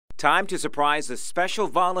Time to surprise a special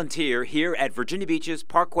volunteer here at Virginia Beach's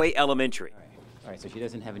Parkway Elementary. All right, so she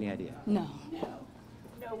doesn't have any idea. No.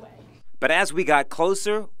 No way. But as we got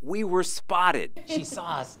closer, we were spotted. She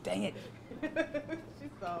saw us, dang it. She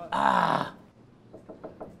saw it. Ah!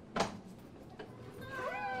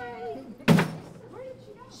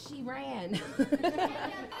 She ran.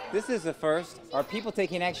 This is the first. Our People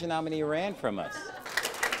Taking Action nominee ran from us.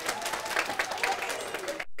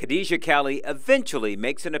 Khadijah Kelly eventually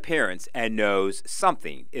makes an appearance and knows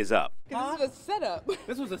something is up. This was a setup.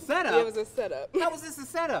 This was a setup? It was a setup. How was this a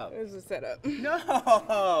setup? It was a setup.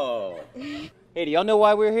 No! Hey, do y'all know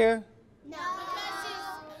why we're here? No,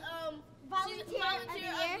 because she's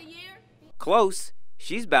volunteer of the year. Close.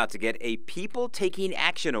 She's about to get a People Taking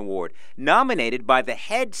Action Award, nominated by the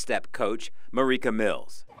Head Step coach, Marika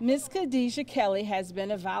Mills. Miss Khadijah Kelly has been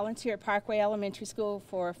a volunteer at Parkway Elementary School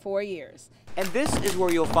for 4 years. And this is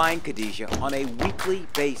where you'll find Khadijah on a weekly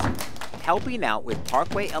basis, helping out with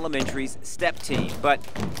Parkway Elementary's STEP team. But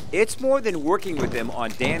it's more than working with them on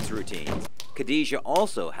dance routines. Khadijah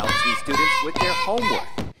also helps these students with their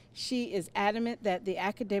homework. She is adamant that the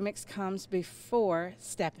academics comes before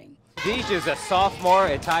stepping. Khadijah is a sophomore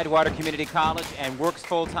at Tidewater Community College and works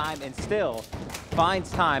full-time and still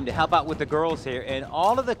finds time to help out with the girls here in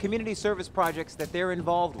all of the community service projects that they're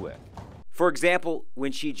involved with. For example,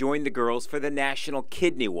 when she joined the girls for the National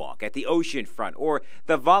Kidney Walk at the ocean front, or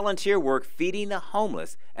the volunteer work feeding the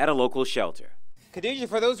homeless at a local shelter. Khadijah,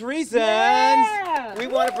 for those reasons, we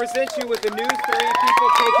want to present you with the News 3 People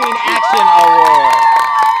Taking Action Award.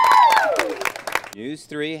 News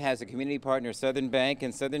 3 has a community partner, Southern Bank,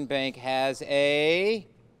 and Southern Bank has a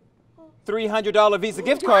 $300 Visa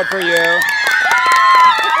gift card for you.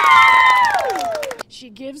 She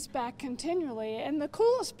gives back continually, and the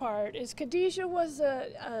coolest part is Khadijah was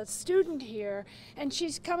a student here, and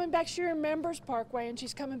she's coming back. She remembers Parkway, and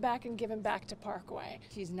she's coming back and giving back to Parkway.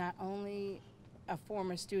 She's not only a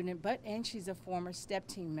former student, and she's a former STEP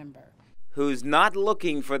team member. Who's not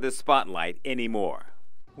looking for the spotlight anymore.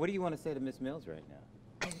 What do you want to say to Miss Mills right now?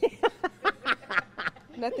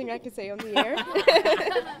 Nothing I can say on the air.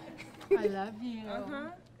 I love you.